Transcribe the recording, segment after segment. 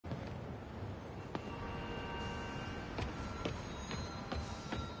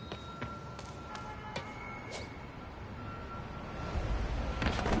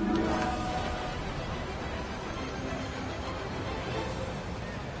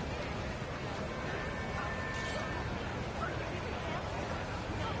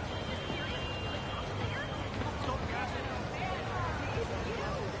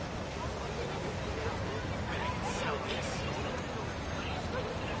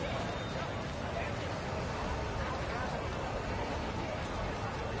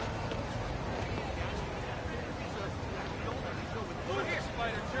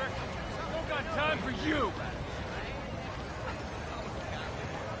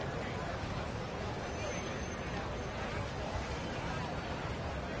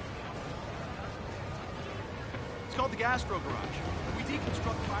called the Gastro Garage. We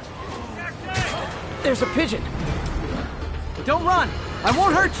deconstruct plastic. There's a pigeon. Don't run! I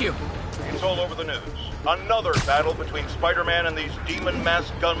won't hurt you! It's all over the news. Another battle between Spider-Man and these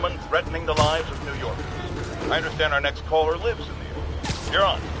demon-masked gunmen threatening the lives of New Yorkers. I understand our next caller lives in the area. You're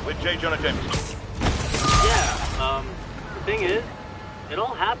on with J. Jonah Jameson. Yeah, the thing is, it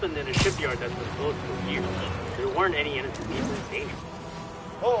all happened in a shipyard that's been closed for years. There weren't any innocent people in danger.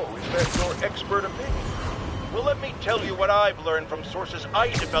 Oh, is that your expert opinion? Well, let me tell you what I've learned from sources I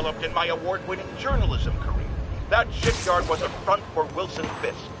developed in my award-winning journalism career. That shipyard was a front for Wilson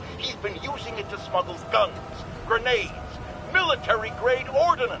Fisk. He's been using it to smuggle guns, grenades, military-grade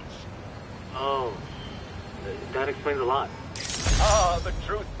ordnance. Oh, that explains a lot. Ah, the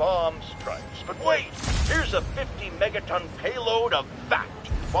truth bomb strikes. But wait, here's a 50-megaton payload of fact.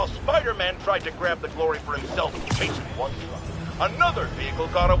 While Spider-Man tried to grab the glory for himself chasing one truck, another vehicle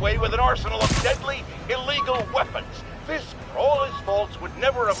got away with an arsenal of deadly, illegal weapons. Fisk, for all his faults, would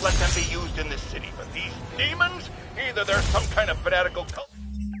never have let them be used in this city. But these demons, either they're some kind of fanatical cult.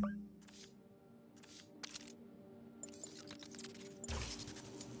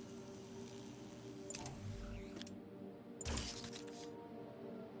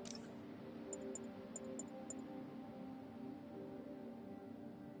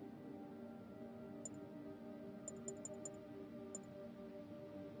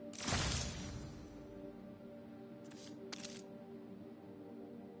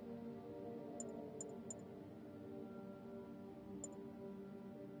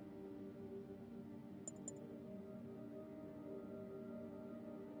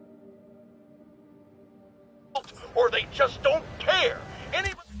 Or they just don't care.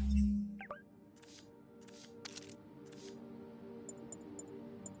 Anybody...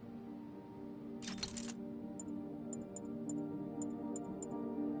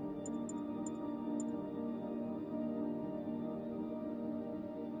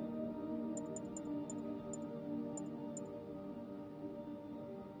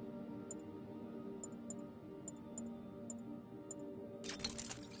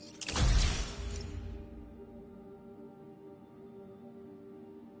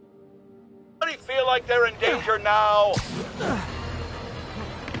 feel like they're in danger now?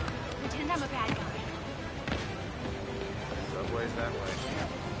 Pretend I'm a bad guy. Subway's that way.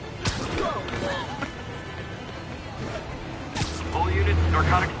 All units,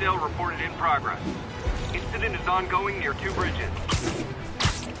 narcotics sale reported in progress. Incident is ongoing near 2 bridges.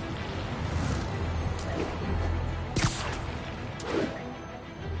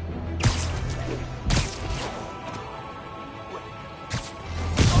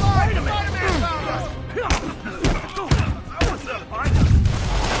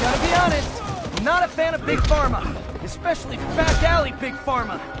 Gotta be honest, I'm not a fan of Big Pharma. Especially Back Alley Big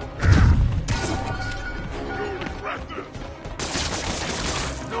Pharma.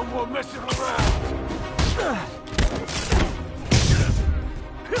 No more messing around.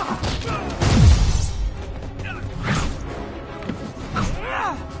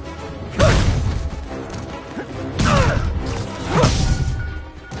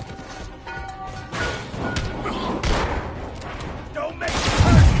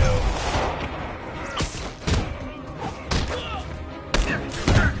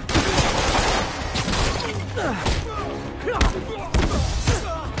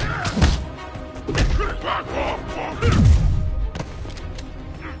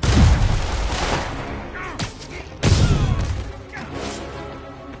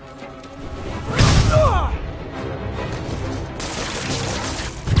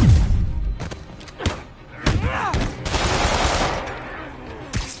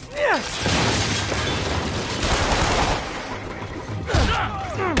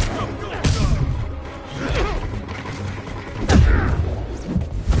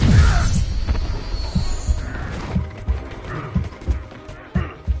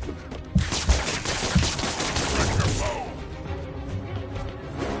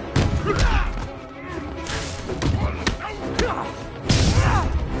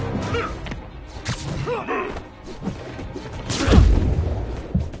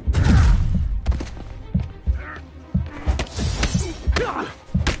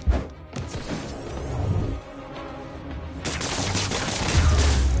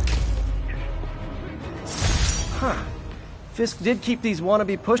 Fisk did keep these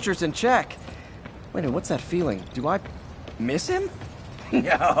wannabe pushers in check. Wait a minute, what's that feeling? Do I miss him?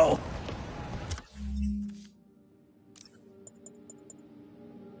 No.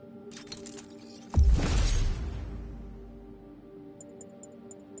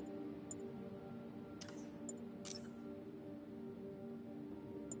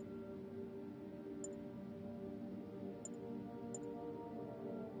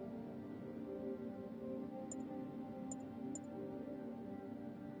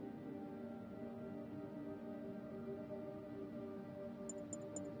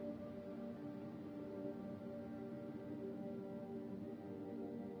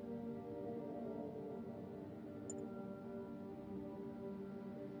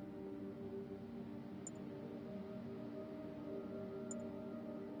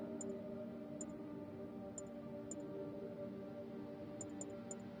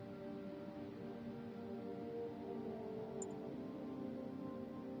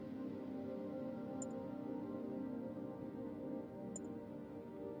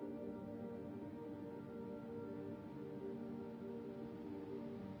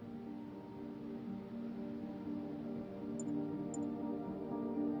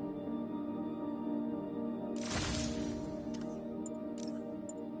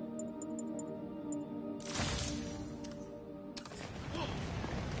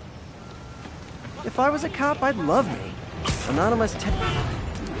 If I was a cop, I'd love me. Anonymous tip.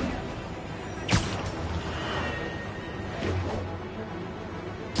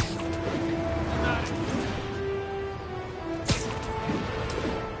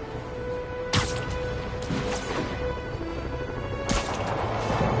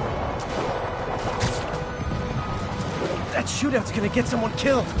 That shootout's gonna get someone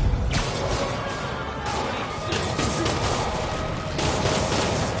killed.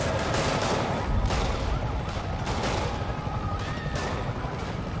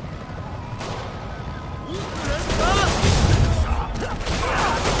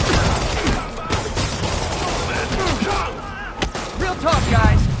 Real talk,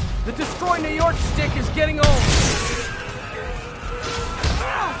 guys. The Destroy New York stick is getting old.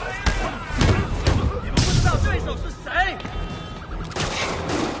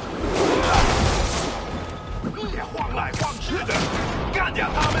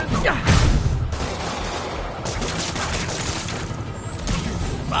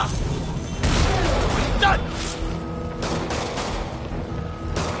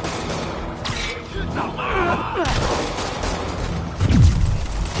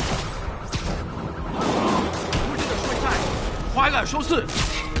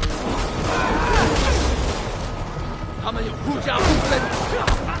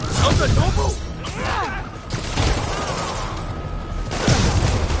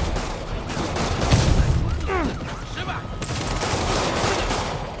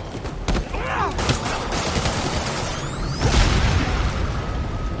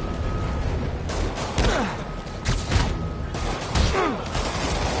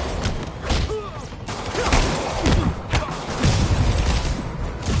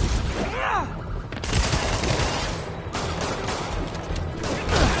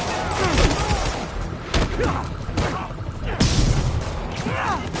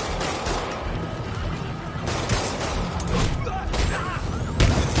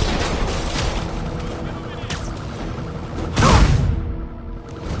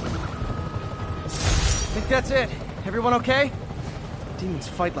 That's it. Everyone okay? Demons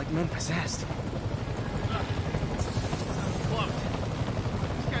fight like men possessed.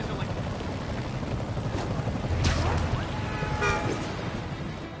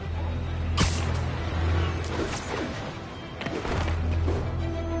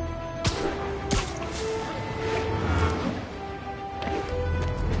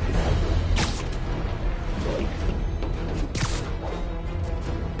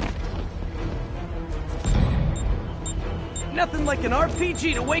 Nothing like an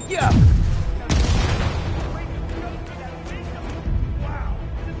RPG to wake you up.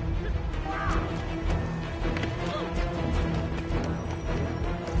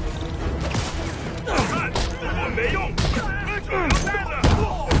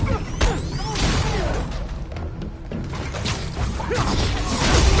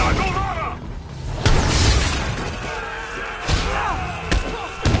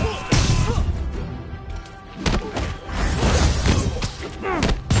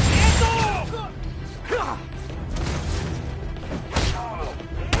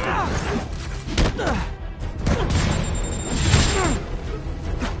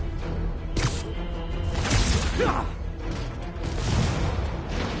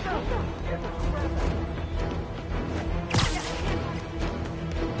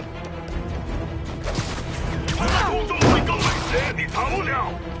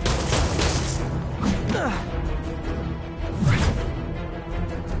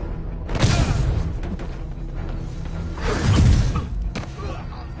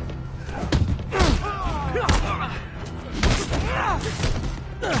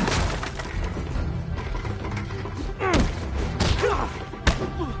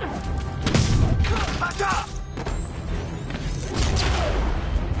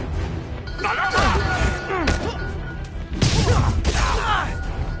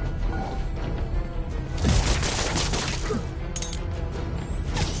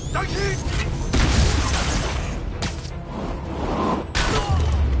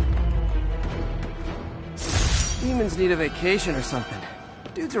 Demons need a vacation or something.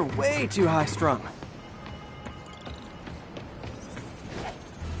 Dudes are way too high-strung.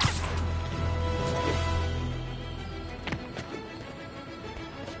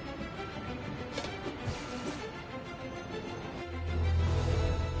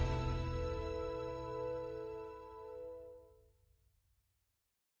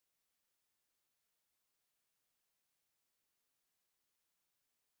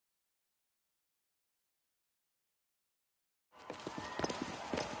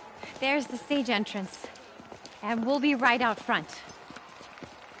 There's the stage entrance. And we'll be right out front.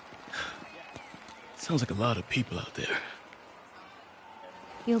 Sounds like a lot of people out there.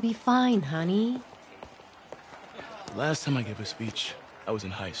 You'll be fine, honey. The last time I gave a speech, I was in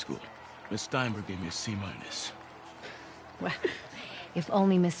high school. Miss Steinberg gave me a C-. Well, if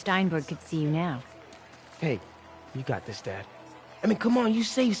only Miss Steinberg could see you now. Hey, you got this, Dad. I mean, come on, you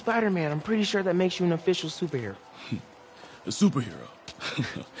saved Spider-Man. I'm pretty sure that makes you an official superhero. A superhero.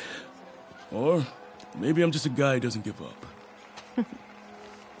 Or maybe I'm just a guy who doesn't give up.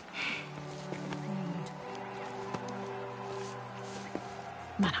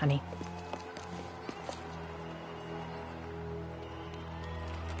 Come on, honey.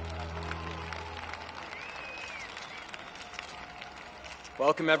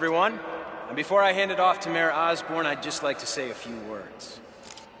 Welcome, everyone. And before I hand it off to Mayor Osborne, I'd just like to say a few words.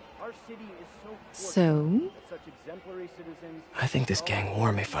 So? I think this gang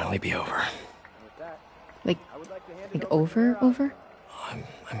war may finally be over. Like over? I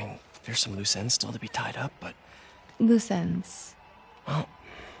mean, there's some loose ends still to be tied up, but... Loose ends. Well,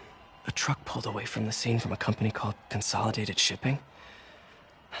 a truck pulled away from the scene from a company called Consolidated Shipping.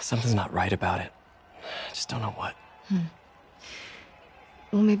 Something's not right about it. I just don't know what.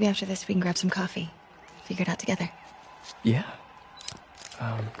 Well, maybe after this we can grab some coffee. Figure it out together. Yeah.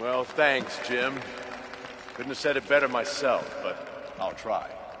 Well, thanks, Jim. Couldn't have said it better myself, but I'll try.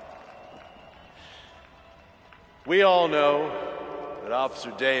 We all know that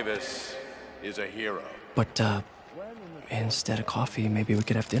Officer Davis is a hero. But, instead of coffee, maybe we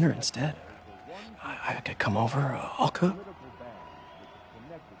could have dinner instead. I could come over, I'll cook.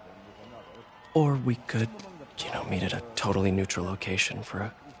 Or we could, meet at a totally neutral location for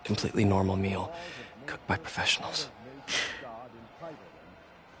a completely normal meal, cooked by professionals.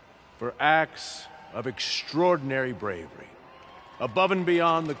 For acts of extraordinary bravery, above and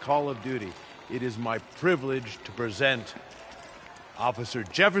beyond the call of duty, it is my privilege to present Officer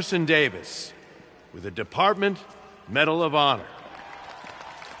Jefferson Davis with the Department Medal of Honor.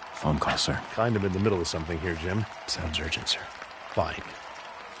 Phone call, sir. Kind of in the middle of something here, Jim. Sounds urgent, sir. Fine.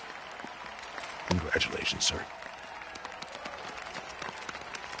 Congratulations, sir.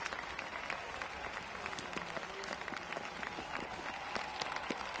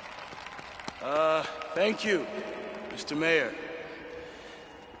 Thank you, Mr. Mayor.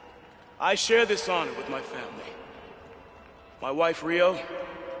 I share this honor with my family. My wife, Rio,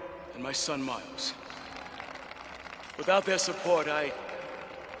 and my son, Miles. Without their support, I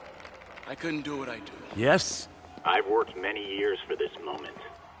couldn't do what I do. Yes? I've worked many years for this moment.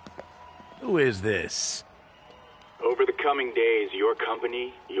 Who is this? Over the coming days, your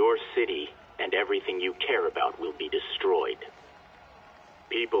company, your city, and everything you care about will be destroyed.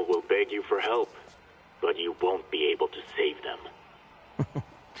 People will beg you for help, but you won't be able to save them.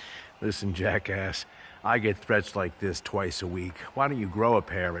 Listen, jackass, I get threats like this twice a week. Why don't you grow a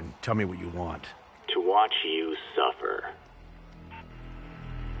pair and tell me what you want? To watch you suffer.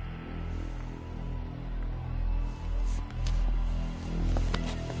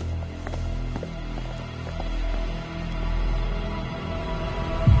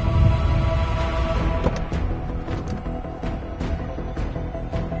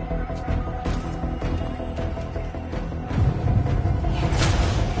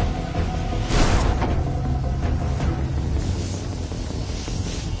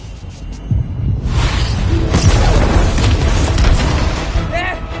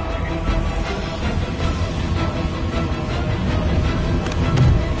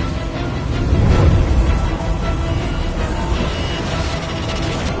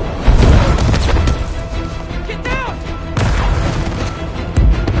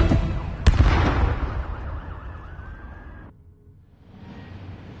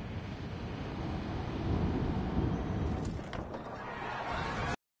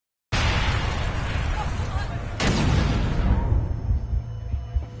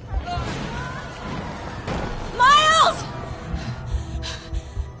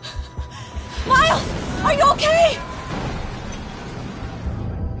 Are you okay?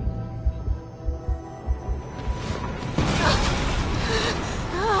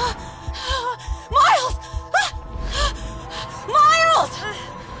 Miles! Miles!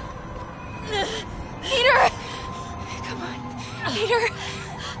 Peter! Come on, Peter.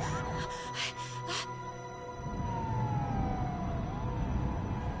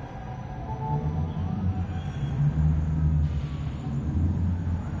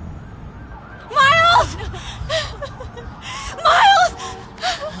 Miles! Miles!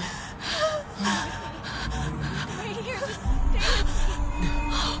 Right here.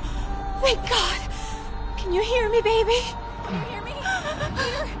 Thank God. Can you hear me, baby? Can you hear me?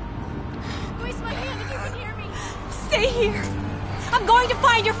 Peter? Squeeze my hand if you can hear me. Stay here. I'm going to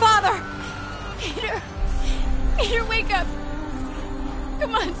find your father. Peter! Peter, wake up!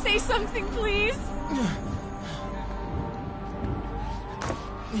 Come on, say something, please!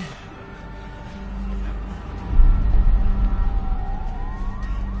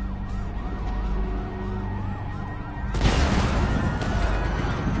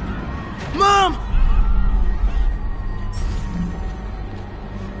 Mom!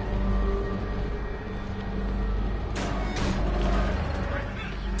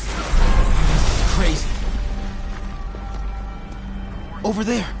 Crazy. Over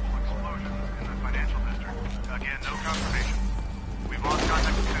there. Explosion in the financial district. Again, no confirmation. We've lost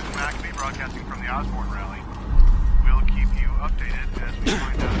contact with Susan McAfee, broadcasting from the Osborne rally. We'll keep you updated as we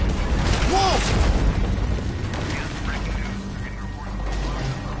find out. Whoa! And breaking news, we're getting reports of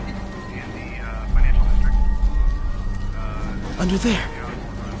explosion in the financial district. Under there.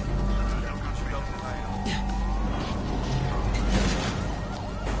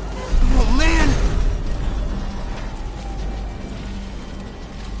 Oh, man!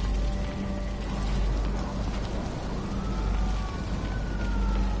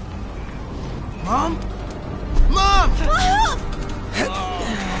 Mom? Mom!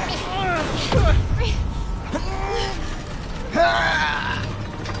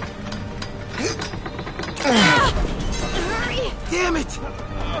 Hurry! Damn it!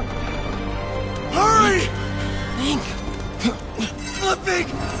 Hurry! Think. Flipping!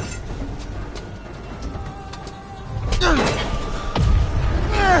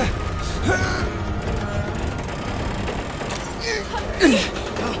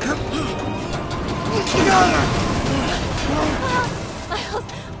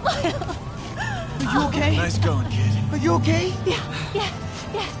 Are you okay? Nice going, kid. Are you okay? Yeah.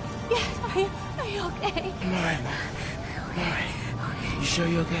 Are you okay? I'm alright, Mom. I'm alright. You sure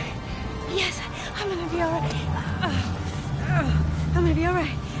you're okay? Yes, I'm gonna be alright. I'm gonna be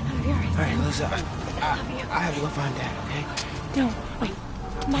alright. Alright, listen. I have to go find Dad, okay? No, wait.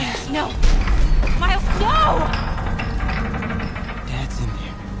 Miles, no! Miles, no! Dad's in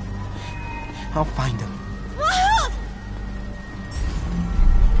there. I'll find him. Miles!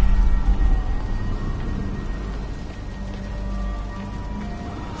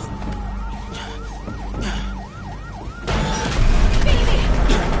 Baby!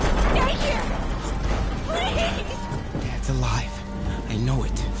 Stay here! Please! Dad's alive. I know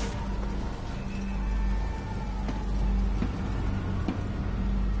it.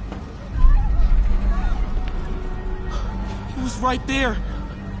 He was right there.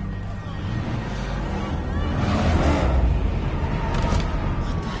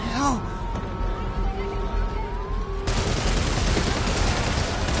 What the hell?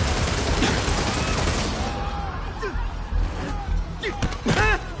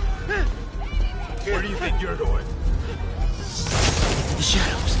 Where do you think you're going? The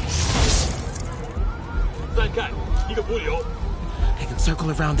shadows. 再看一个不留。 I can circle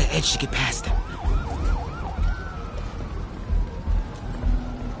around the edge to get past him.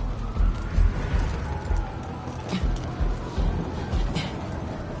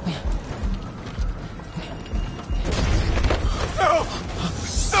 No!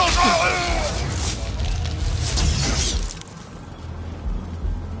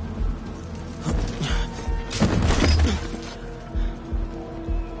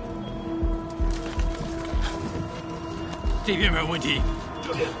 这边没有问题。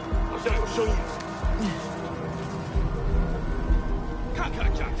这边好像有声音。看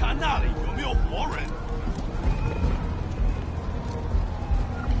看讲台那里有没有活人。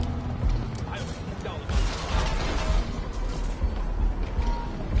还有听到了吗？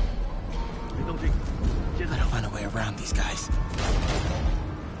没动静。 I gotta find a way around these guys.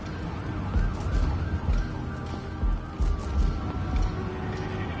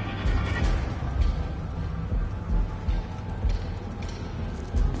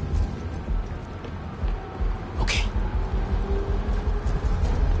 Okay.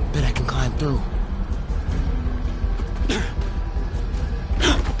 Bet I can climb through.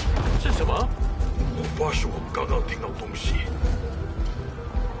 是什么？我发誓，我们刚刚听到东西。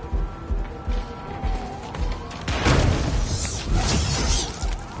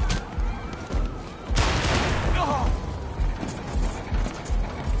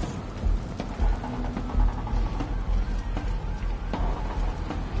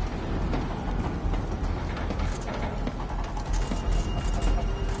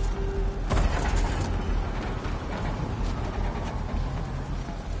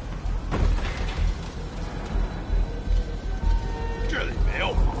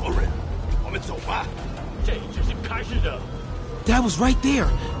 Dad was right there.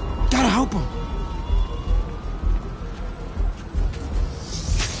 Gotta help him.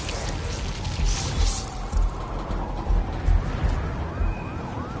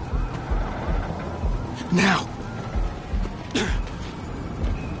 Now!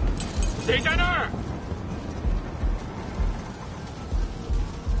 谁在那儿？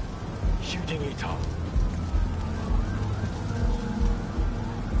 Shooting it up.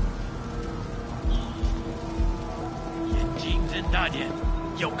 眼睛睁大点，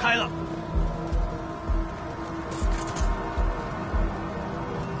有开了。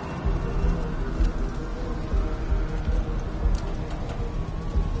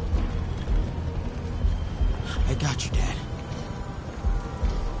I got you, Dad.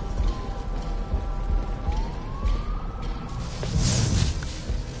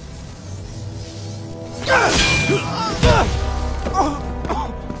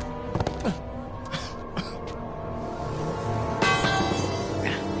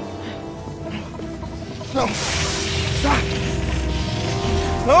 No. Stop.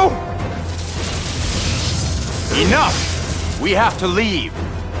 No. Enough! We have to leave.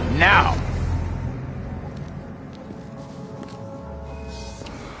 Now!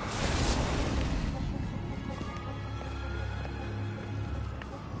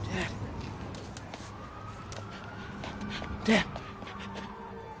 Dad.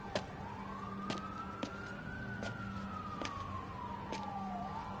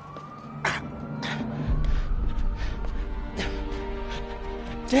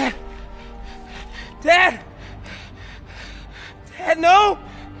 Dad! Dad! Dad, no!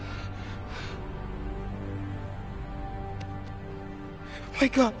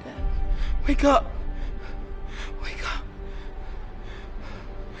 Wake up, Dad. Wake up. Wake up.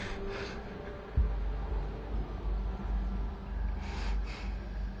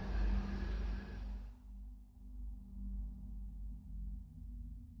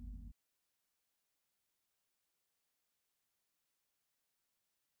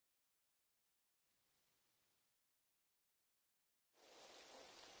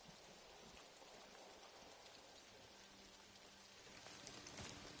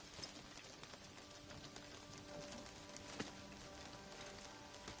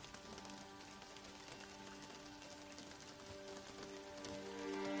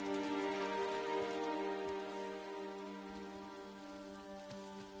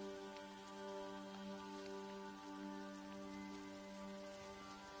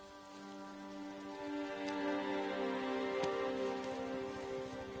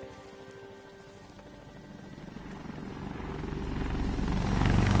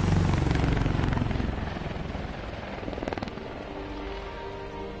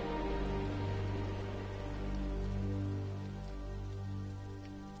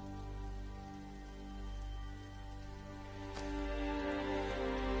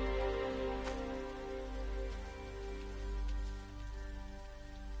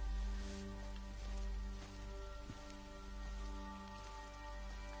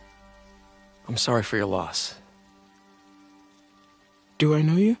 I'm sorry for your loss. Do I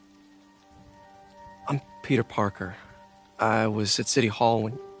know you? I'm Peter Parker. I was at City Hall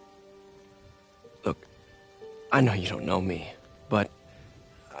when... Look, I know you don't know me, but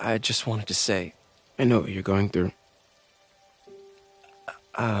I just wanted to say... I know what you're going through.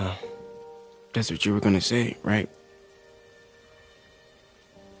 That's what you were gonna say, right?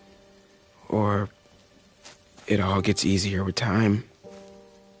 Or it all gets easier with time.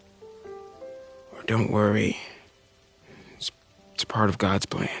 Or don't worry. It's part of God's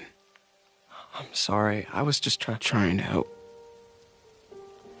plan. I'm sorry. I was just trying to help.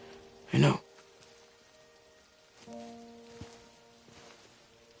 I know.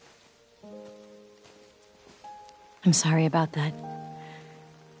 I'm sorry about that.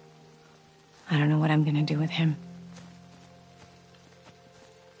 I don't know what I'm gonna do with him.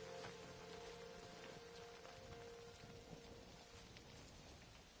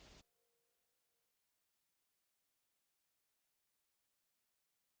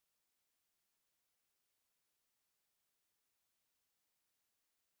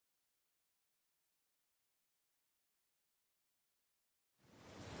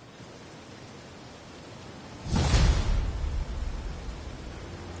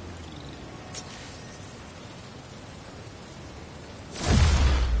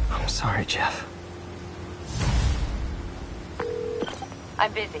 I'm sorry, Jeff.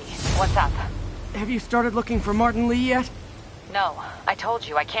 I'm busy. What's up? Have you started looking for Martin Lee yet? No. I told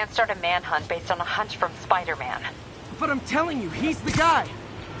you, I can't start a manhunt based on a hunch from Spider-Man. But I'm telling you, he's the guy!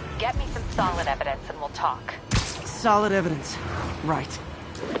 Get me some solid evidence and we'll talk. Solid evidence. Right.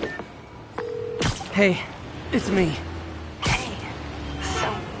 Hey, it's me. Hey. So,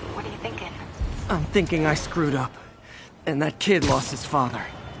 what are you thinking? I'm thinking I screwed up. And that kid lost his father.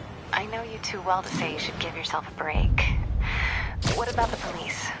 I know you too well to say you should give yourself a break. What about the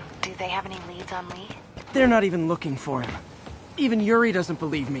police? Do they have any leads on Lee? They're not even looking for him. Even Yuri doesn't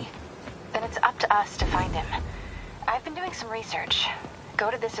believe me. Then it's up to us to find him. I've been doing some research. Go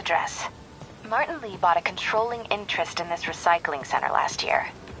to this address. Martin Lee bought a controlling interest in this recycling center last year.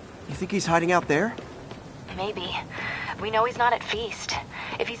 You think he's hiding out there? Maybe. We know he's not at Feast.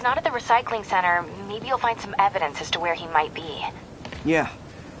 If he's not at the recycling center, maybe you'll find some evidence as to where he might be. Yeah.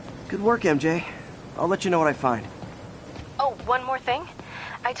 Good work, MJ. I'll let you know what I find. Oh, one more thing.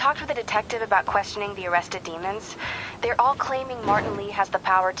 I talked with a detective about questioning the arrested demons. They're all claiming Martin Lee has the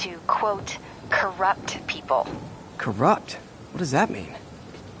power to, quote, corrupt people. Corrupt? What does that mean?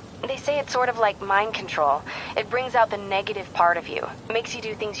 They say it's sort of like mind control. It brings out the negative part of you. Makes you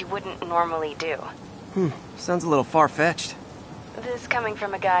do things you wouldn't normally do. Sounds a little far-fetched. This coming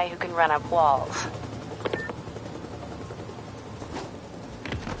from a guy who can run up walls.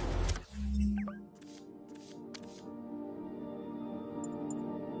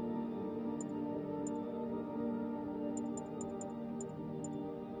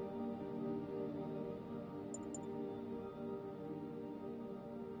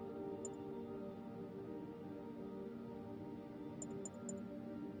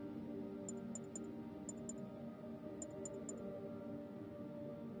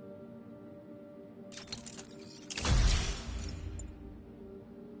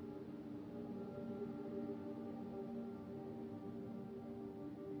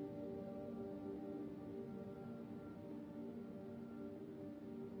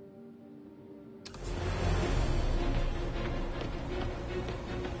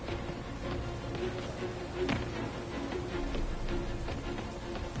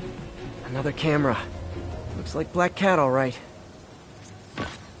 Another camera. Looks like Black Cat, all right.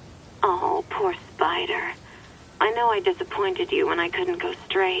 Oh, poor Spider. I know I disappointed you when I couldn't go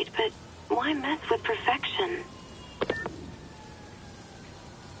straight, but why mess with perfection?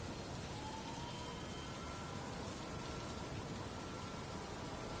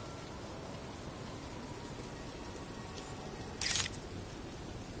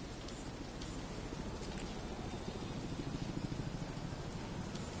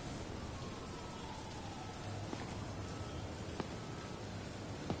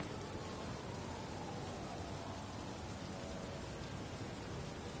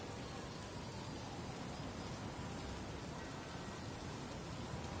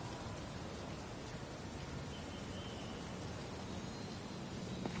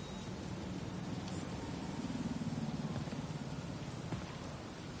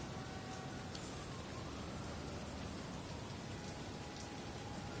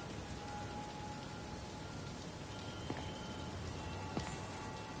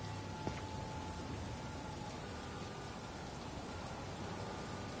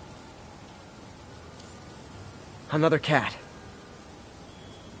 Another cat.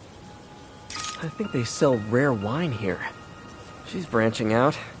 I think they sell rare wine here. She's branching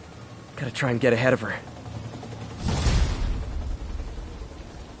out. Gotta try and get ahead of her.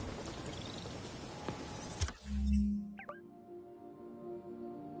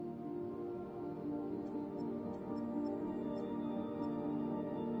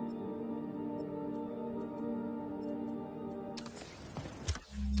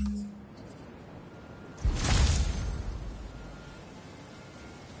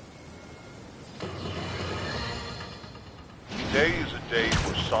 Today is a day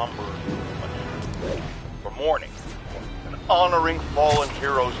for somber reflection, for mourning, and honoring fallen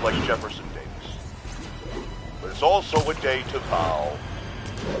heroes like Jefferson Davis. But it's also a day to vow,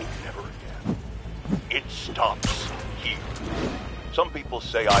 never again. It stops here. Some people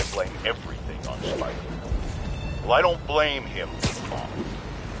say I blame everything on Spider-Man. Well, I don't blame him for the bomb.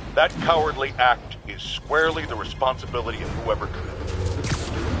 That cowardly act is squarely the responsibility of whoever committed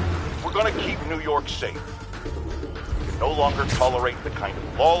it. We're gonna keep New York safe. No longer tolerate the kind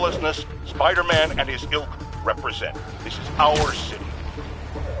of lawlessness Spider-Man and his ilk represent. This is our city.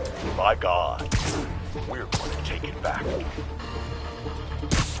 By God, we're going to take it back.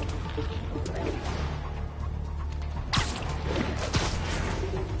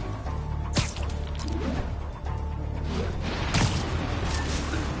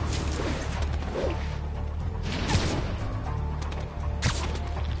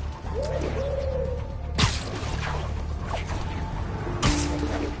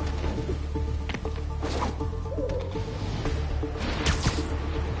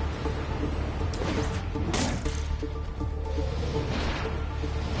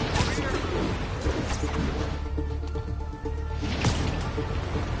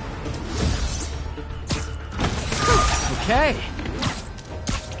 Okay.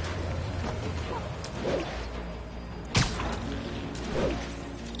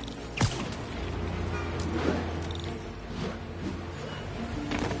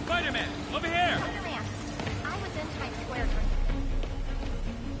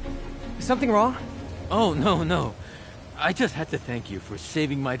 something wrong? Oh, no. I just had to thank you for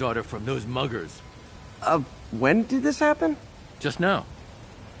saving my daughter from those muggers. When did this happen? Just now.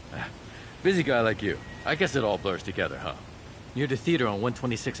 Busy guy like you. I guess it all blurs together, huh? Near the theater on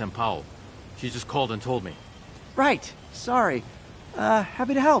 126 and Powell. She just called and told me. Right. Sorry.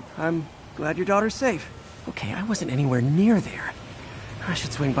 Happy to help. I'm glad your daughter's safe. Okay, I wasn't anywhere near there. I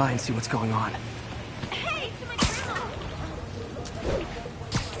should swing by and see what's going on. Hey, to my grandma!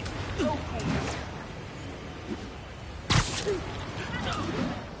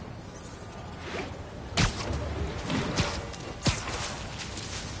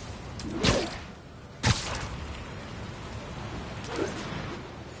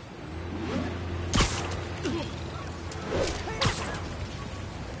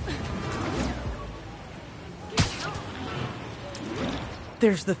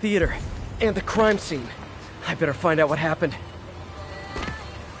 There's the theater. And the crime scene. I better find out what happened.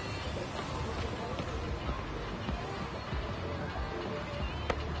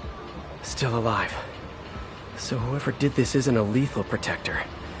 Still alive. So whoever did this isn't a lethal protector.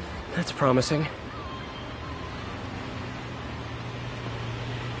 That's promising.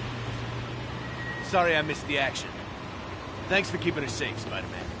 Sorry I missed the action. Thanks for keeping us safe,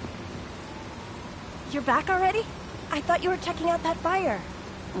 Spider-Man. You're back already? I thought you were checking out that fire.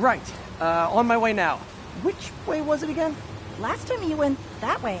 Right. On my way now. Which way was it again? Last time you went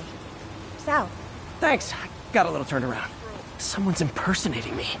that way. South. Thanks. I got a little turned around. Someone's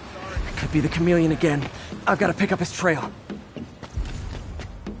impersonating me. It could be the chameleon again. I've got to pick up his trail.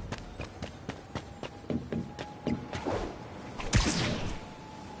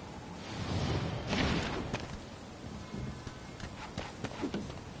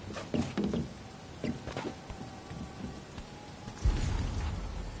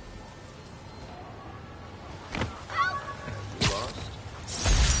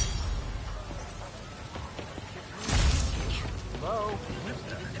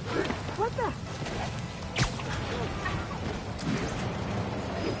 What the?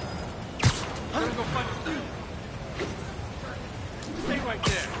 I'm gonna go find you. Stay right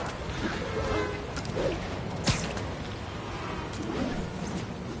there.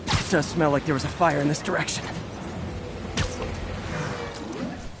 It does smell like there was a fire in this direction.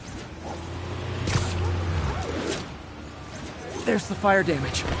 There's the fire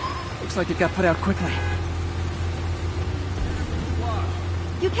damage. Looks like it got put out quickly.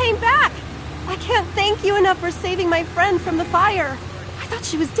 You came back! I can't thank you enough for saving my friend from the fire. I thought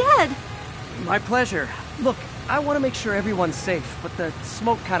she was dead. My pleasure. Look, I want to make sure everyone's safe, but the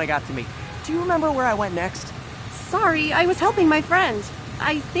smoke kind of got to me. Do you remember where I went next? Sorry, I was helping my friend.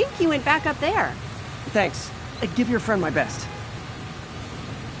 I think you went back up there. Thanks. Give your friend my best.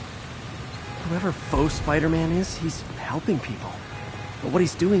 Whoever faux Spider-Man is, he's helping people. But what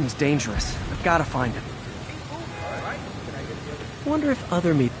he's doing is dangerous. I've got to find him. Wonder if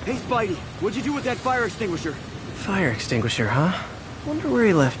other Hey, Spidey, what'd you do with that fire extinguisher? Fire extinguisher, huh? Wonder where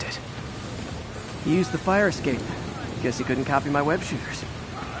he left it. He used the fire escape. Guess he couldn't copy my web shooters.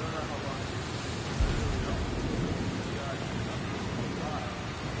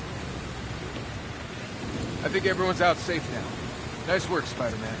 I think everyone's out safe now. Nice work,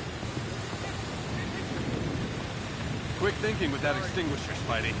 Spider-Man. Quick thinking with that extinguisher,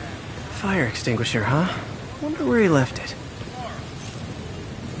 Spidey. Fire extinguisher, huh? Wonder where he left it.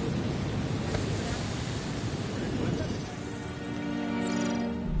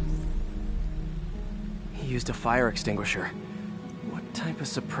 He used a fire extinguisher. What type of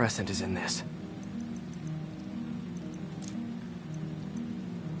suppressant is in this?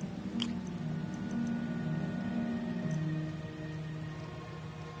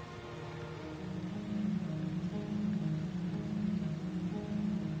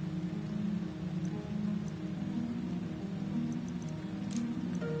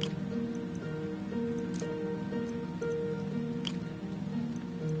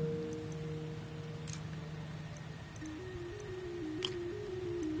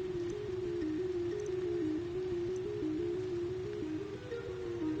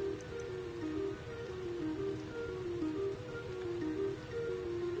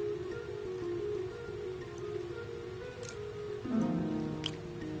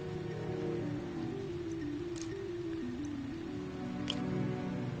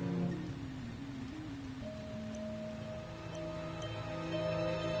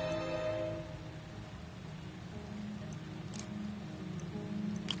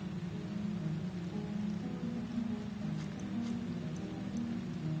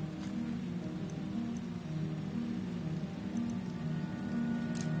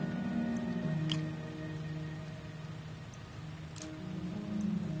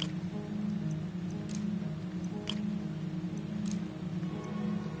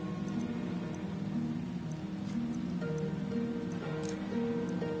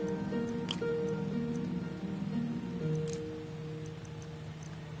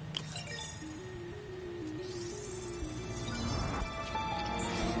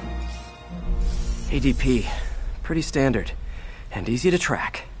 ADP. Pretty standard. And easy to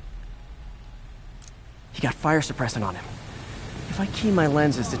track. He got fire suppressant on him. If I key my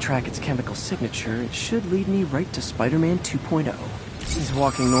lenses to track its chemical signature, it should lead me right to Spider-Man 2.0. He's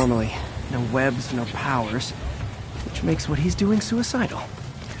walking normally. No webs, no powers. Which makes what he's doing suicidal.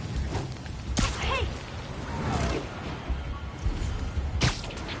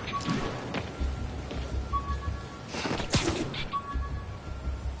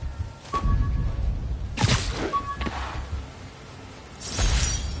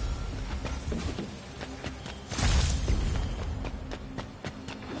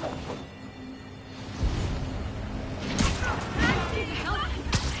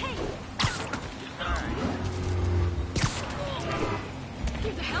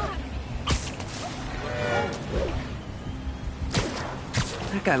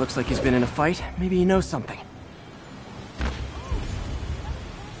 That guy looks like he's been in a fight. Maybe he knows something.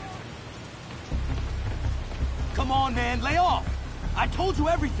 Come on, man, lay off! I told you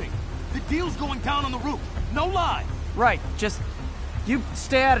everything. The deal's going down on the roof. No lie. Right, just... you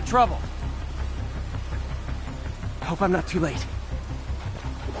stay out of trouble. Hope I'm not too late.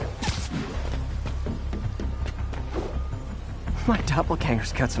 My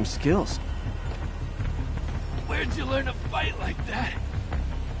doppelganger's got some skills. Where'd you learn to fight like that?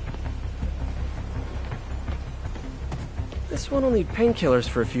 This one will need painkillers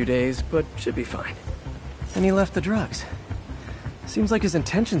for a few days, but should be fine. And he left the drugs. Seems like his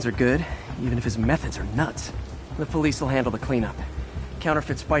intentions are good, even if his methods are nuts. The police will handle the cleanup.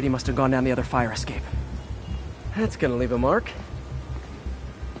 Counterfeit Spidey must have gone down the other fire escape. That's gonna leave a mark.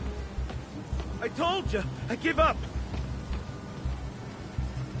 I told you, I give up.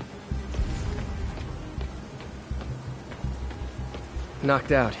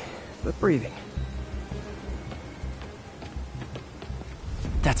 Knocked out, but breathing.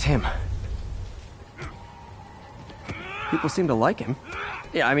 That's him. People seem to like him.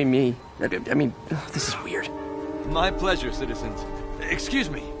 Yeah, I mean me. I mean, this is weird. My pleasure, citizens.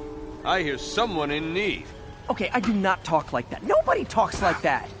 Excuse me. I hear someone in need. Okay, I do not talk like that. Nobody talks like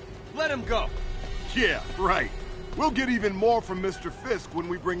that. Let him go. Yeah, right. We'll get even more from Mr. Fisk when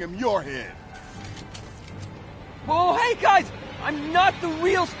we bring him your head. Whoa, hey guys! I'm not the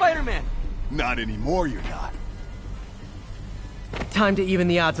real Spider-Man! Not anymore, you're not. Time to even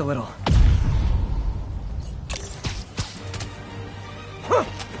the odds a little. Always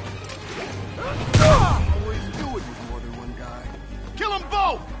do it with more than one guy. Kill them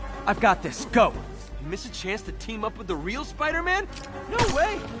both! I've got this. Go! You miss a chance to team up with the real Spider-Man? No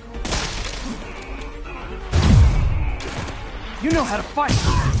way! You know how to fight!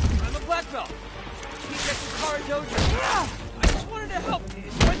 I'm a black belt. I just wanted to help.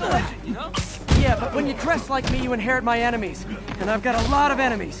 Spread the legend, you know? Yeah, but when you dress like me, you inherit my enemies. And I've got a lot of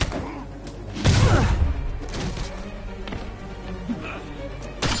enemies.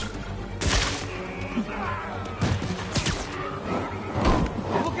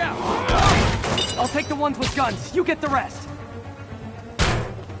 Look out! I'll take the ones with guns. You get the rest.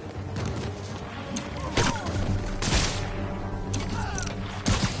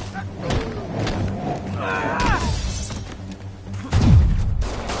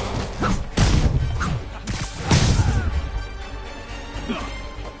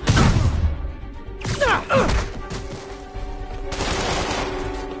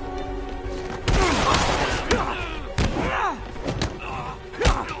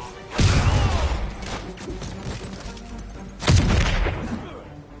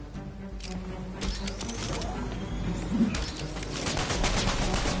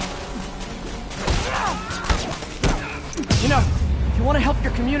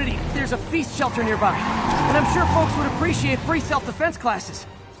 There's a feast shelter nearby, and I'm sure folks would appreciate free self-defense classes.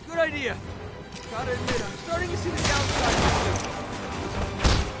 Good idea. Gotta admit, I'm starting to see the downside of this.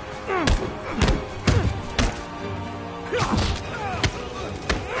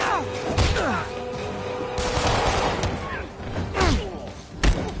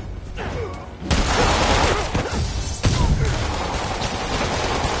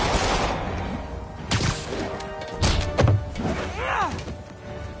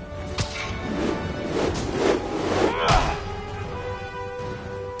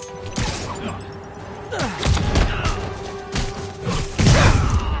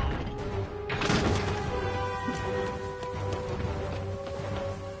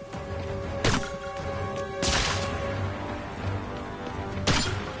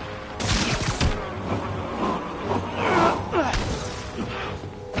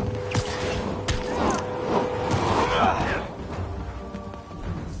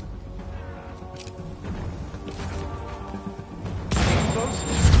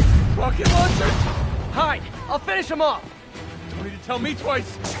 Rocket launchers? Hide! I'll finish him off! Don't need to tell me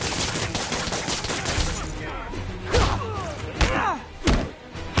twice!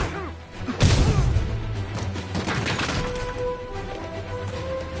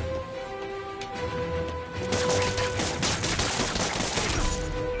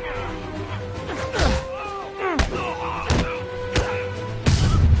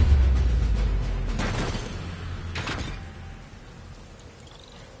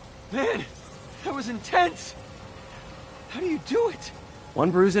 Man, that was intense! How do you do it?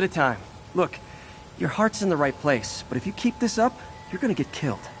 One bruise at a time. Look, your heart's in the right place, but if you keep this up, you're gonna get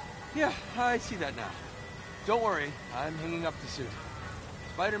killed. Yeah, I see that now. Don't worry, I'm hanging up the suit.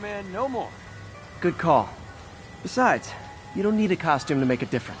 Spider-Man, no more. Good call. Besides, you don't need a costume to make a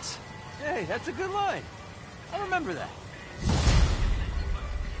difference. Hey, that's a good line. I'll remember that.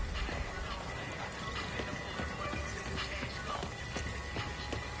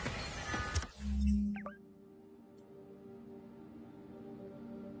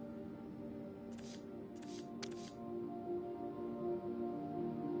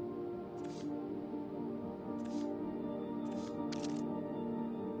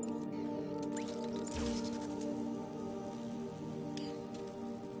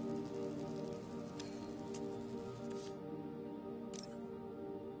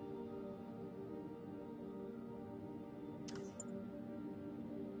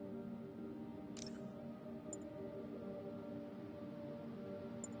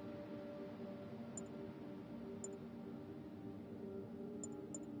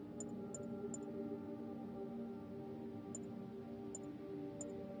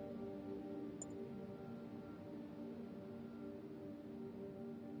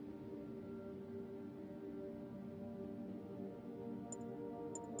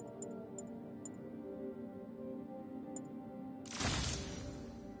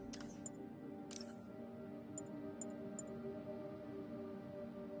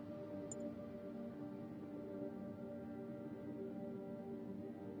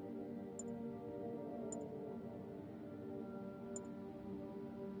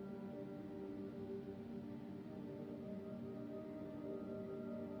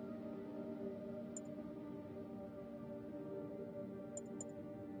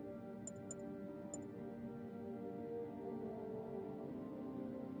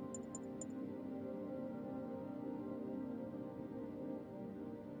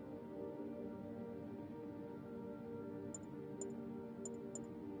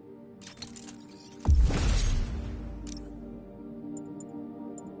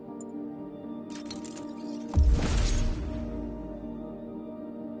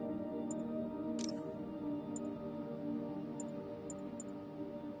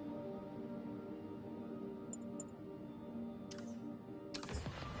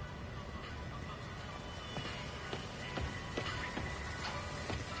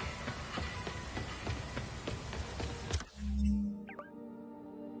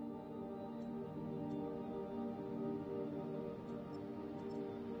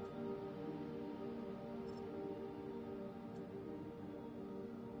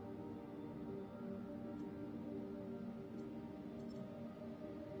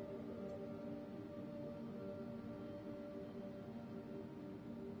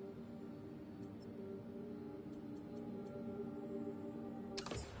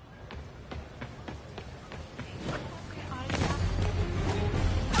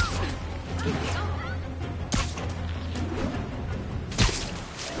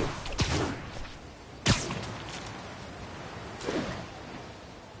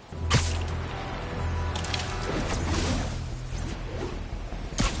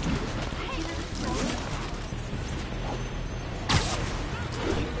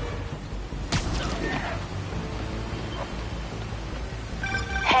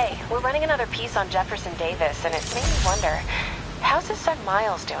 We're running another piece on Jefferson Davis, and it made me wonder, how's his son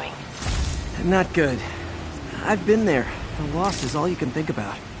Miles doing? Not good. I've been there. The loss is all you can think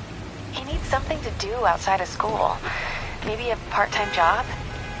about. He needs something to do outside of school. Maybe a part-time job?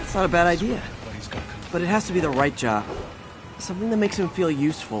 That's not a bad idea. But it has to be the right job. Something that makes him feel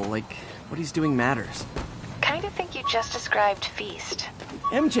useful, like what he's doing matters. Kind of think you just described Feast.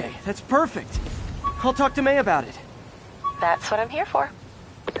 MJ, that's perfect. I'll talk to May about it. That's what I'm here for.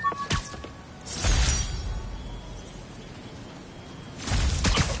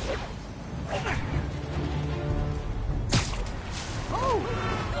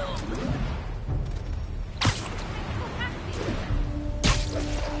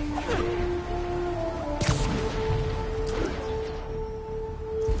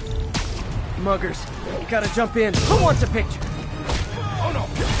 Muggers, you gotta jump in. Who wants a picture? Oh no!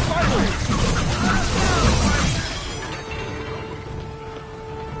 Spider-Man!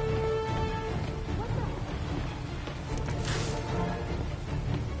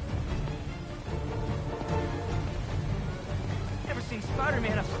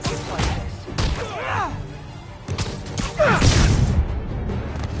 a fight like this.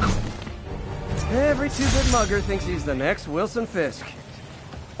 Every two-bit mugger thinks he's the next Wilson Fisk.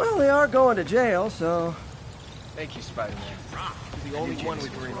 Well, they are going to jail, so... Thank you, Spider-Man. You're the only one we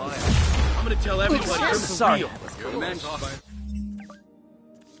can rely on. I'm gonna tell everybody you're for Sorry. real. You're the man, Spider.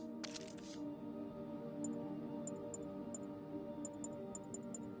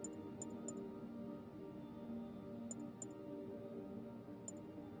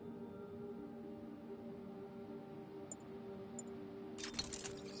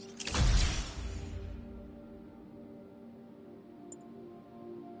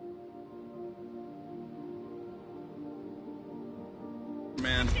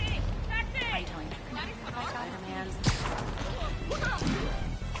 Man.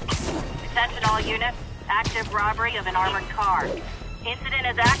 Attention all units. Active robbery of an armored car. Incident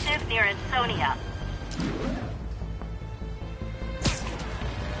is active near Ansonia.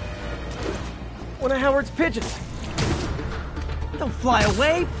 One of Howard's pigeons. Don't fly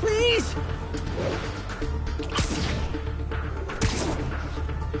away, please!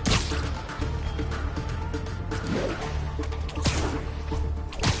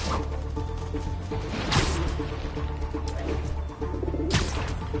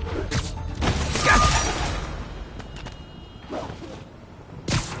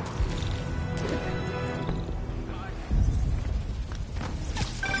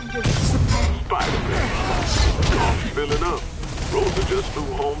 Filling up. Rosa just flew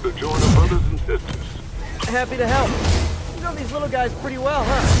home to join her brothers and sisters. Happy to help. You know these little guys pretty well,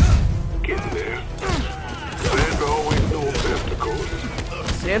 huh? Getting there. Sandra always knew them best, of course.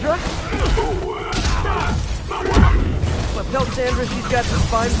 Sandra? Oh, my wife. Well, tell Sandra she's got the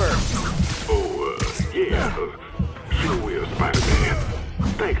spine burn. Oh, yeah. Sure will, Spider-Man.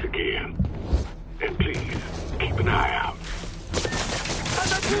 Thanks again. And please, keep an eye out.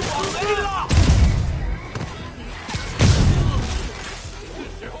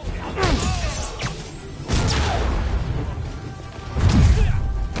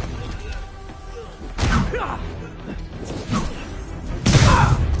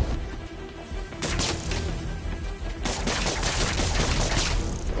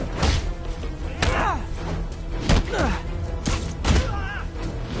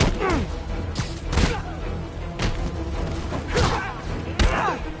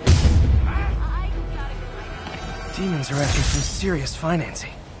 Demons are after some serious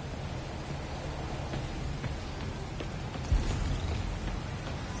financing.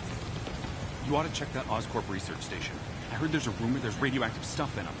 You ought to check that Oscorp research station. I heard there's a rumor there's radioactive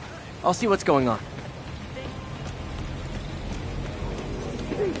stuff in them. I'll see what's going on.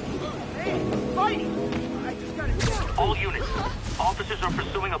 All units. Officers are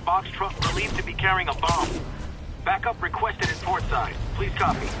pursuing a box truck believed to be carrying a bomb. Backup requested at portside. Please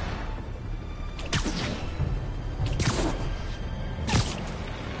copy.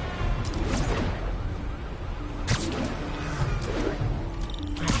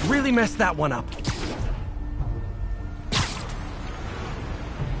 Really messed that one up.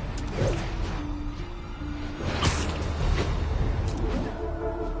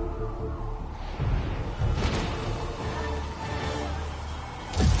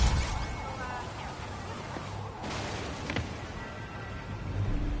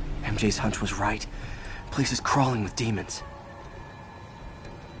 MJ's hunch was right. The place is crawling with demons.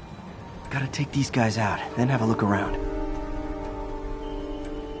 Gotta take these guys out, then have a look around.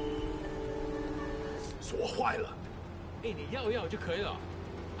 锁坏了，哎，你要就可以了。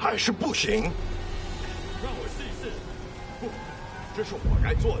还是不行。让我试一试。不，这是我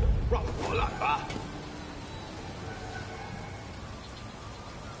该做的，让我来吧。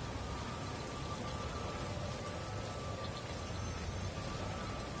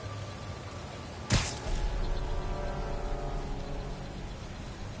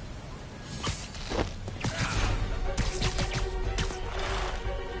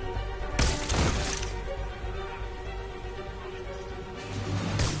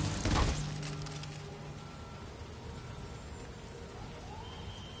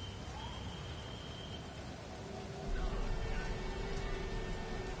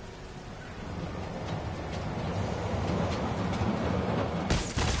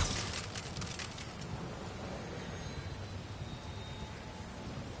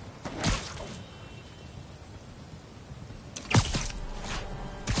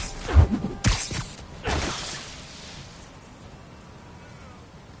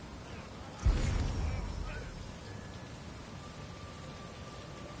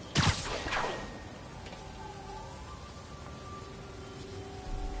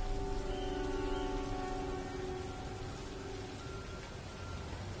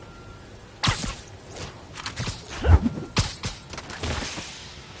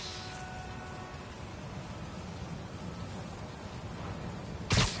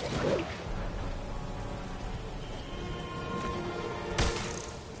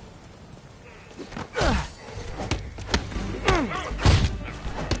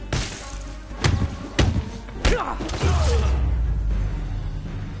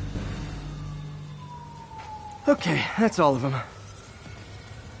Okay, that's all of them.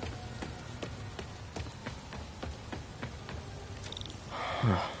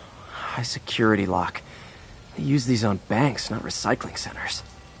 High security lock. They use these on banks, not recycling centers.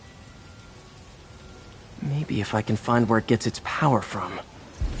 Maybe if I can find where it gets its power from.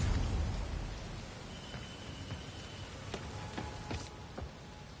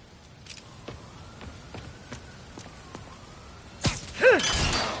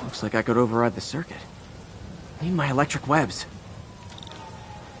 Looks like I could override the circuit. Need my electric webs.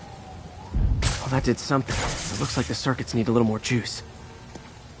 Well, that did something. It looks like the circuits need a little more juice.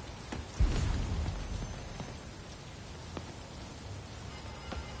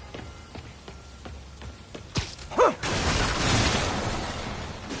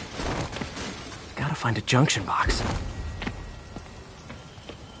 Gotta find a junction box.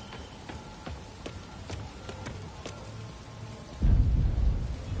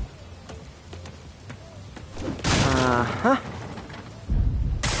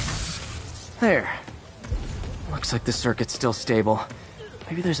 There. Looks like the circuit's still stable.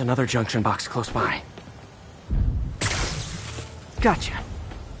 Maybe there's another junction box close by. Gotcha.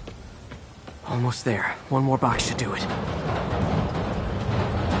 Almost there. One more box should do it.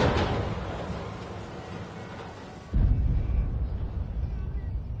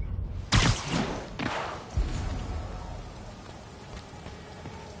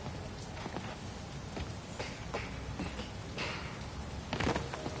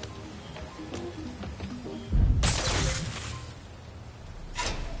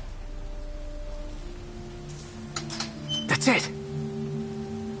 That's it!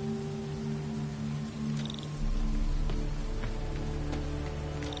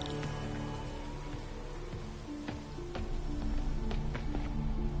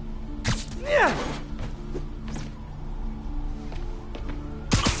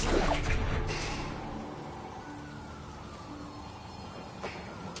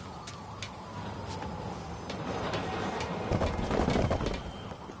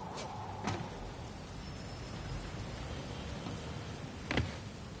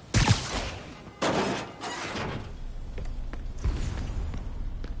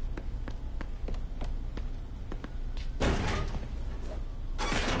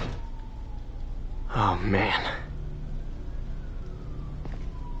 Oh, man.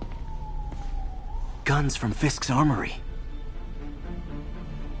 Guns from Fisk's armory.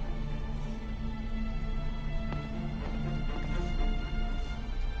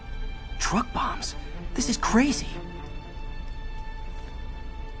 Truck bombs? This is crazy.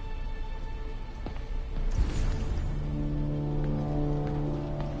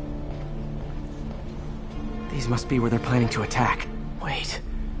 These must be where they're planning to attack. Wait.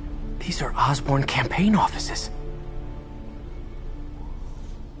 These are Osborn campaign offices.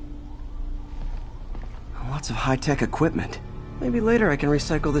 Lots of high-tech equipment. Maybe later I can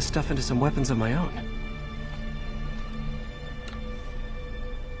recycle this stuff into some weapons of my own.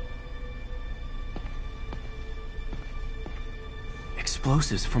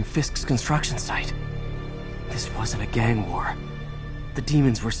 Explosives from Fisk's construction site. This wasn't a gang war. The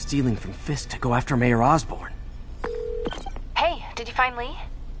demons were stealing from Fisk to go after Mayor Osborn. Hey, did you find Lee?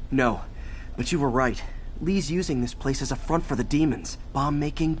 No, but you were right. Lee's using this place as a front for the demons.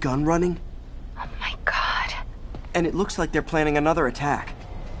 Bomb-making, gun-running. Oh my god. And it looks like they're planning another attack.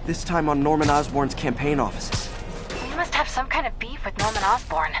 This time on Norman Osborn's campaign offices. We must have some kind of beef with Norman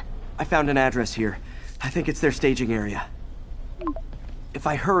Osborn. I found an address here. I think it's their staging area. If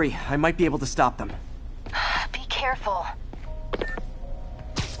I hurry, I might be able to stop them. Be careful.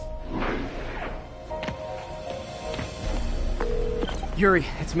 Yuri,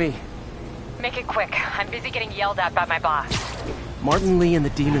 it's me. Make it quick. I'm busy getting yelled at by my boss. Martin Lee and the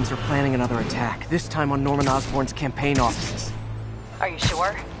demons are planning another attack, this time on Norman Osborn's campaign offices. Are you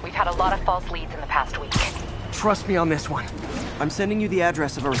sure? We've had a lot of false leads in the past week. Trust me on this one. I'm sending you the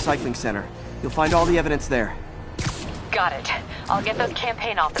address of a recycling center. You'll find all the evidence there. Got it. I'll get those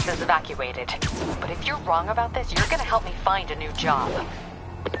campaign offices evacuated. But if you're wrong about this, you're gonna help me find a new job.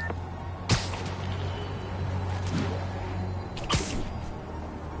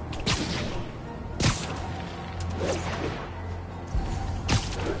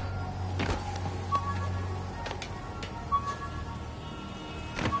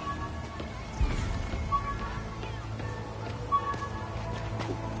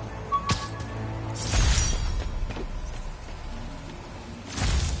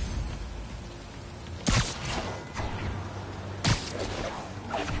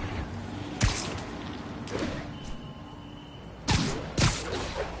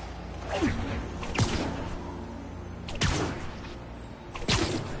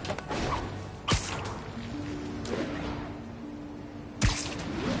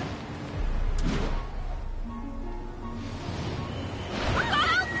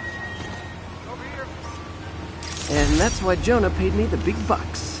 that's why Jonah paid me the big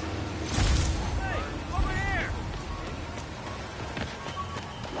bucks.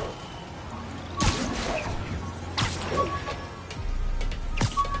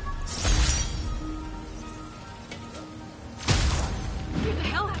 Get the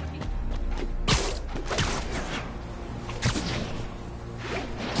hell out of me.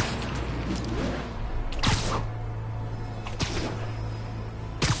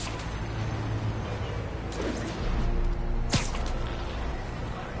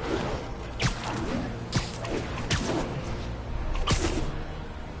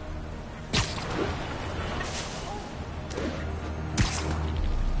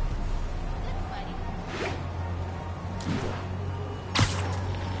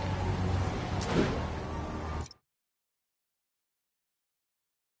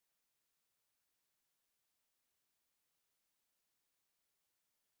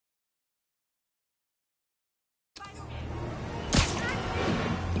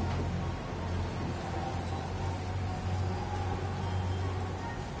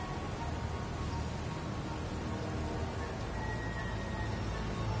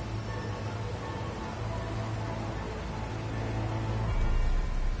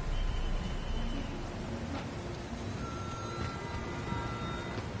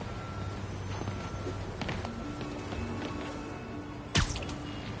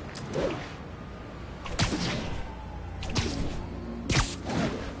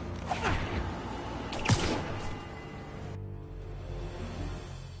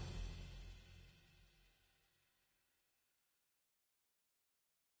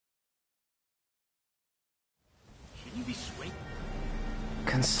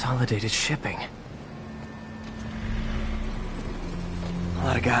 Consolidated shipping. A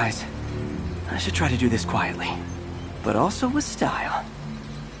lot of guys. I should try to do this quietly, but also with style.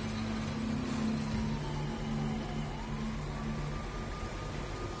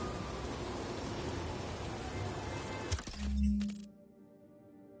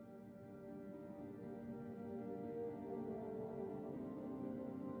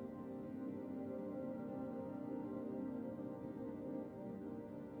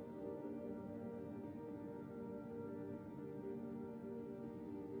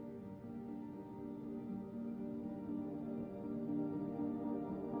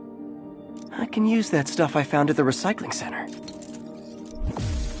 I can use that stuff I found at the recycling center.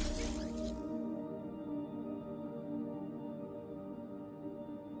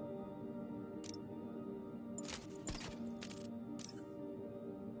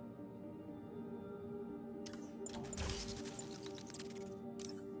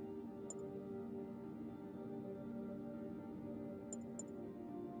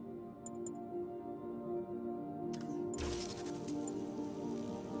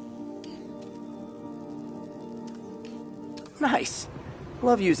 Nice.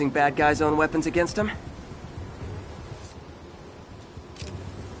 Love using bad guys' own weapons against them.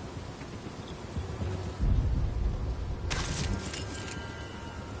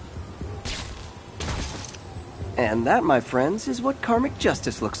 And that, my friends, is what karmic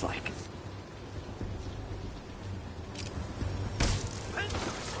justice looks like.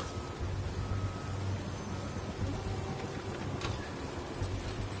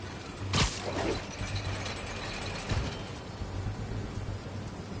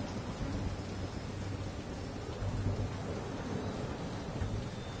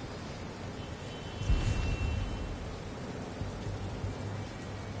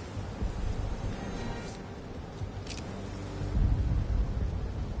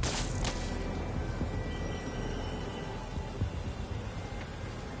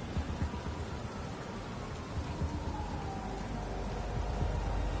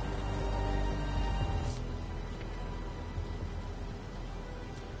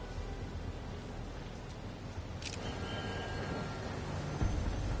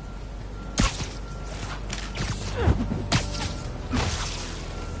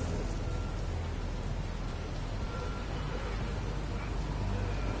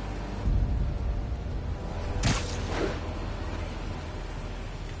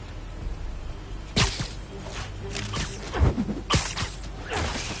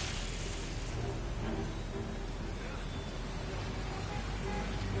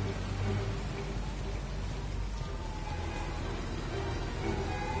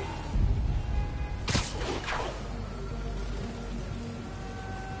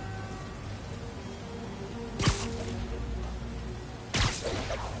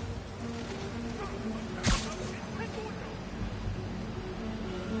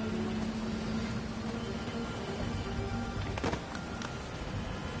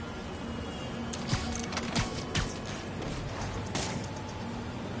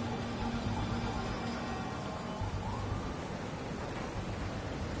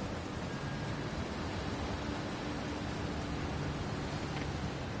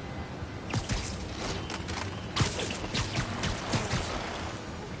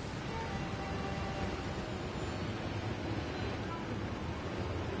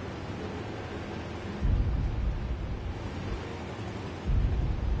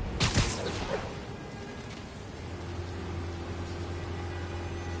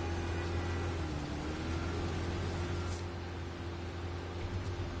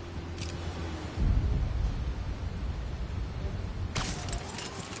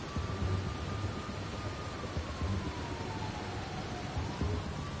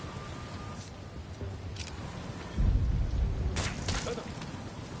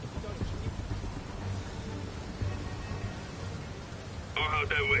 号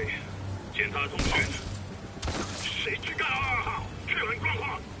单位，检查中心。谁去干2号？确认状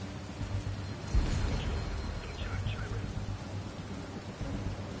况。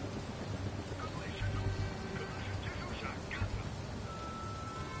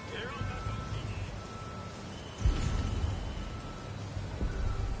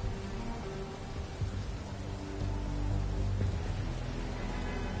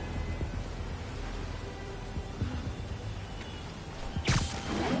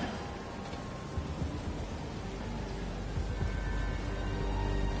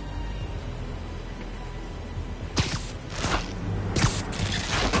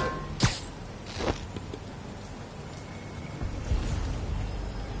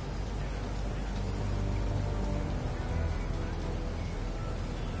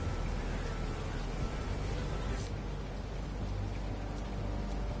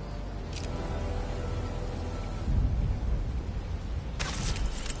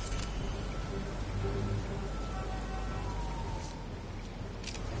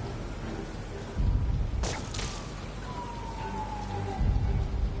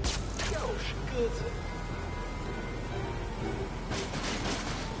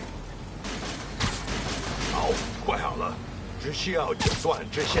只需要剪断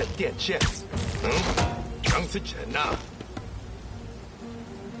这线电线。张思辰呐，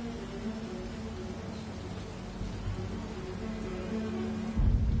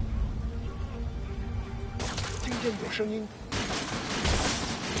听见有声音，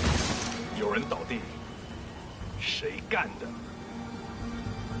有人倒地，谁干的？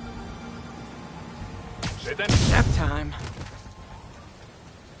谁在？Nap time.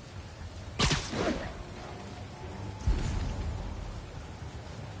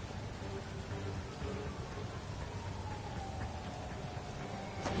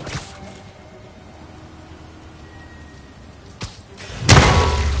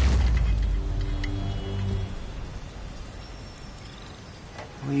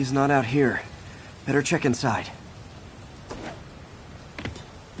 He's not out here. Better check inside.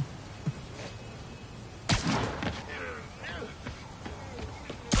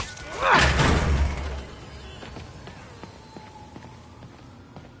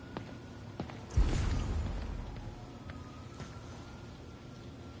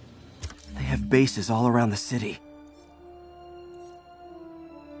 They have bases all around the city.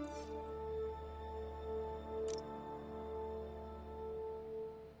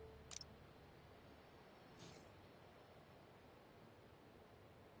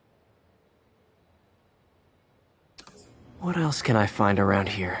 What else can I find around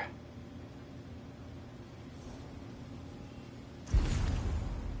here?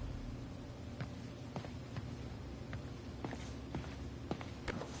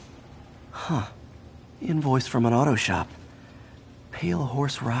 Huh. Invoice from an auto shop. Pale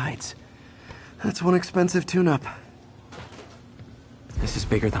Horse Rides. That's one expensive tune-up. This is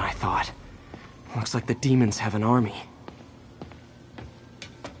bigger than I thought. Looks like the demons have an army.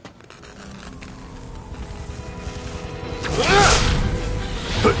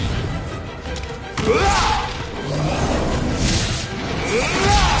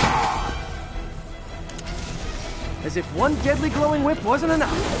 As if one deadly glowing whip wasn't enough.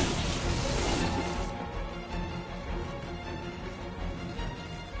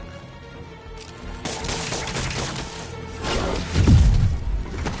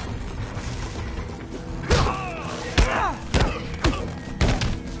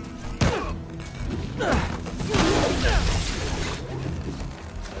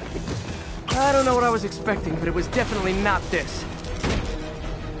 I don't know what I was expecting, but it was definitely not this.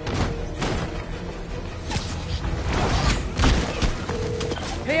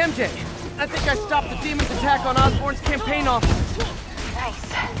 Hey, MJ. I think I stopped the demon's attack on Osborn's campaign office. Nice.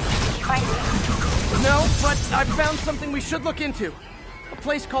 Did you find me? No, but I found something we should look into. A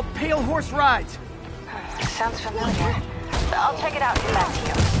place called Pale Horse Rides. Sounds familiar. I'll check it out and get back to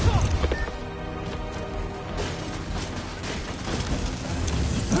you.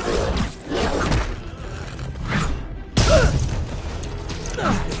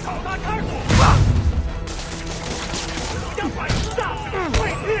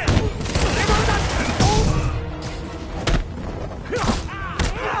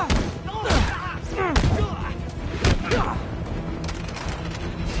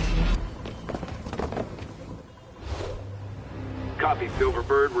 Copy,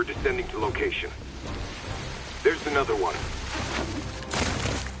 Silverbird. We're descending to location. There's another one.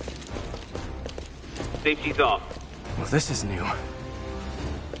 Safety's off. Well, this is new.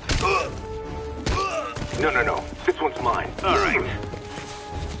 No. This one's mine. All right.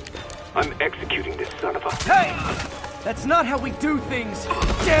 I'm executing this son of a... Hey! That's not how we do things!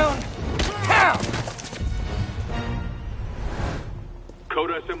 Downtown!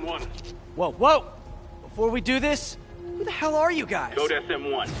 Code SM-1. Whoa, whoa! Before we do this, who the hell are you guys? Code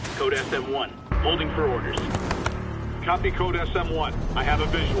SM-1. Code SM-1. Holding for orders. Copy Code SM-1. I have a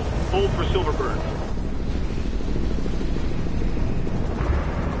visual. Hold for Silverburn.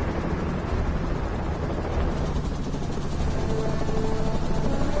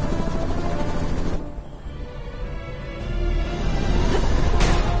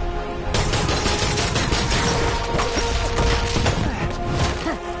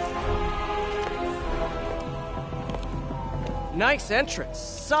 Nice entrance.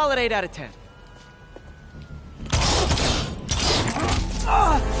 Solid 8 out of 10.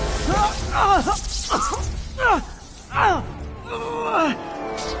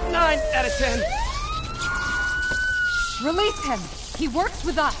 9 out of 10. Release him. He works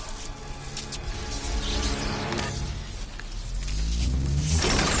with us.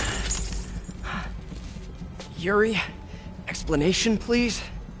 Yuri, explanation, please?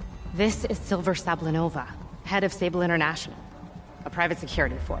 This is Silver Sablinova, head of Sable International, a private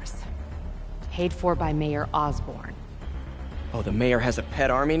security force. Paid for by Mayor Osborn. Oh, the mayor has a pet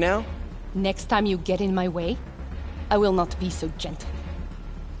army now? Next time you get in my way, I will not be so gentle.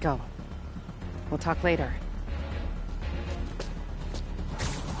 Go. We'll talk later.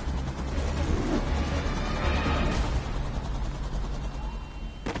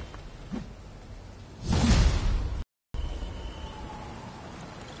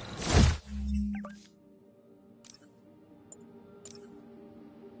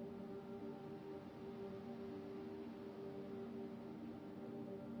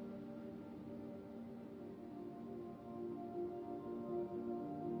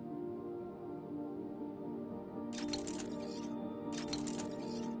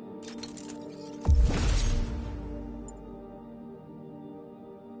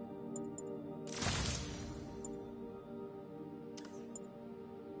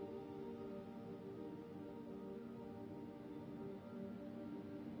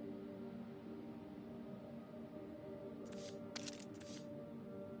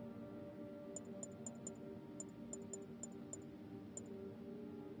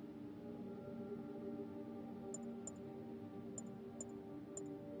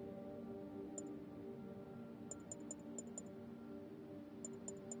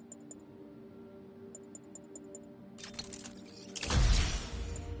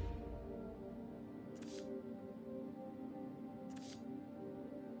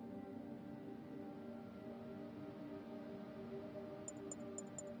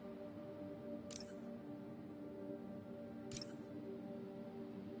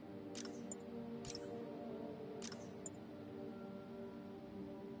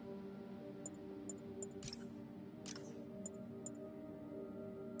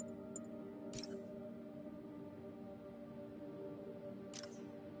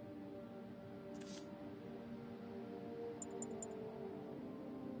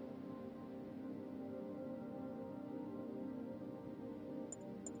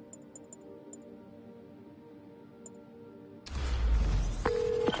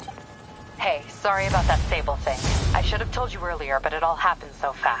 Hey, sorry about that Sable thing. I should have told you earlier, but it all happened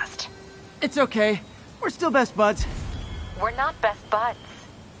so fast. It's okay. We're still best buds. We're not best buds.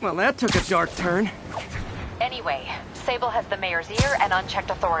 Well, that took a dark turn. Anyway, Sable has the mayor's ear and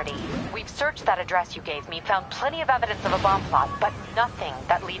unchecked authority. We've searched that address you gave me, found plenty of evidence of a bomb plot, but nothing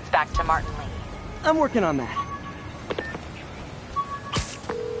that leads back to Martin Lee. I'm working on that.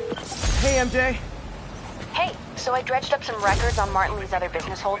 Hey, MJ. Hey, so I dredged up some records on Martin Lee's other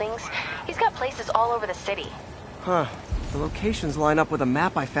business holdings. He's got places all over the city. Huh. The locations line up with a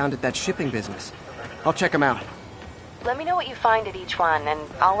map I found at that shipping business. I'll check them out. Let me know what you find at each one, and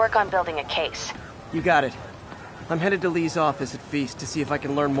I'll work on building a case. You got it. I'm headed to Lee's office at Feast to see if I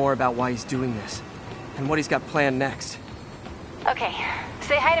can learn more about why he's doing this, and what he's got planned next. Okay,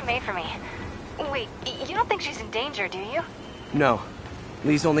 say hi to May for me. Wait, you don't think she's in danger, do you? No.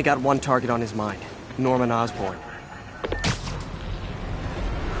 Lee's only got one target on his mind. Norman Osborn.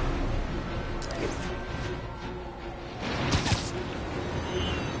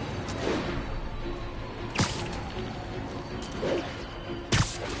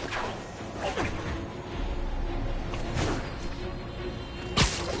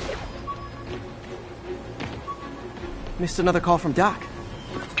 Missed another call from Doc.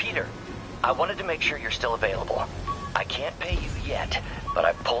 Peter, I wanted to make sure you're still available. I can't pay you yet, but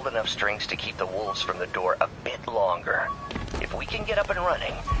I've pulled enough strings to keep the wolves from the door a bit longer. If we can get up and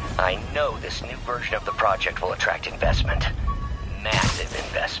running, I know this new version of the project will attract investment. Massive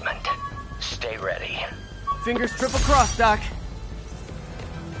investment. Stay ready. Fingers triple crossed, Doc.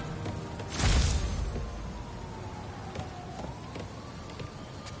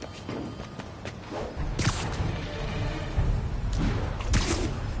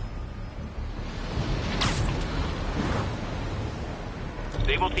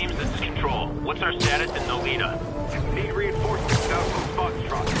 Sable teams, this is Control. What's our status in Nolita? Need reinforcements south from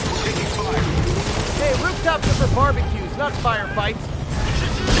Foxtrot. We're taking fire. Hey, rooftops are for barbecues, not firefights.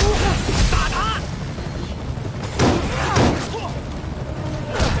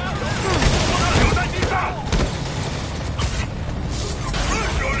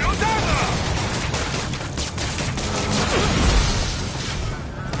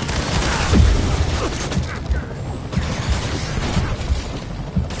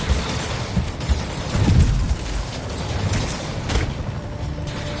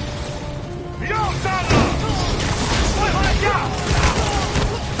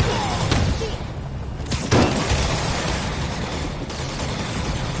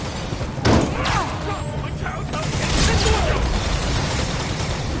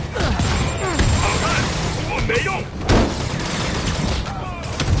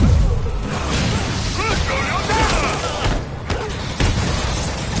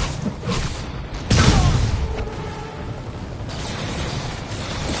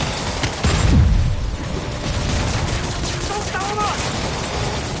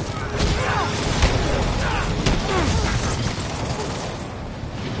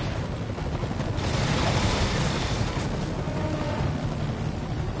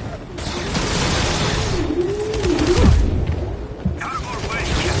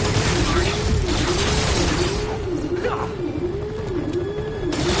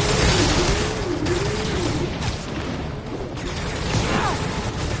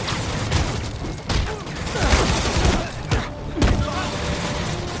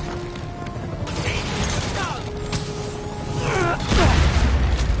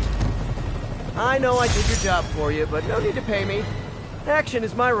 I know I did your job for you, but no need to pay me. Action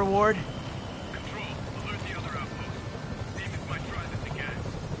is my reward.